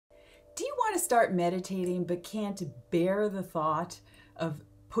start meditating but can't bear the thought of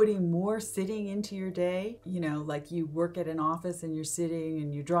putting more sitting into your day? You know, like you work at an office and you're sitting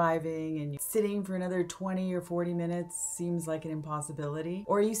and you're driving and you're sitting for another 20 or 40 minutes seems like an impossibility?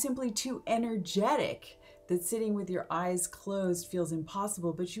 Or are you simply too energetic that sitting with your eyes closed feels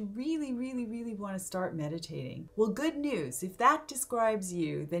impossible, but you really, really, really want to start meditating? Well, good news. If that describes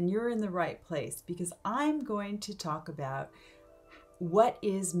you, then you're in the right place, because I'm going to talk about what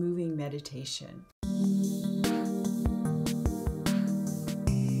is moving meditation.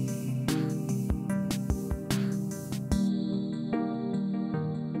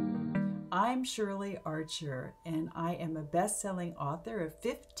 I'm Shirley Archer, and I am a best-selling author of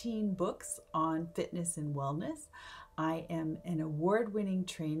 15 books on fitness and wellness. I am an award-winning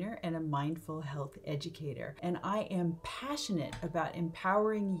trainer and a mindful health educator, and I am passionate about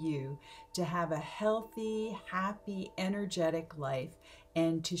empowering you to have a healthy, happy, energetic life,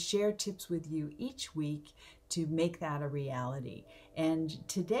 and to share tips with you each week to make that a reality. And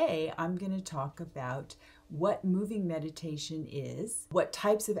today I'm going to talk about what moving meditation is, what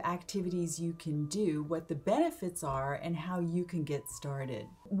types of activities you can do, what the benefits are, and how you can get started.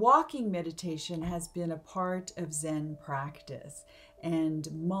 Walking meditation has been a part of Zen practice, and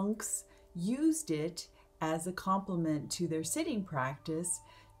monks used it as a complement to their sitting practice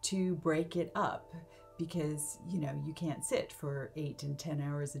to break it up. Because, you know, you can't sit for 8 and 10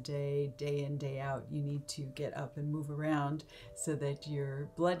 hours a day, day in, day out. You need to get up and move around so that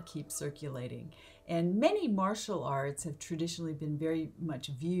your blood keeps circulating. And many martial arts have traditionally been very much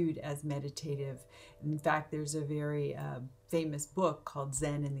viewed as meditative. In fact, there's a very famous book called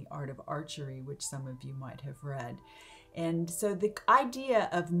Zen and the Art of Archery, which some of you might have read. And so the idea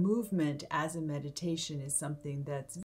of movement as a meditation is something that's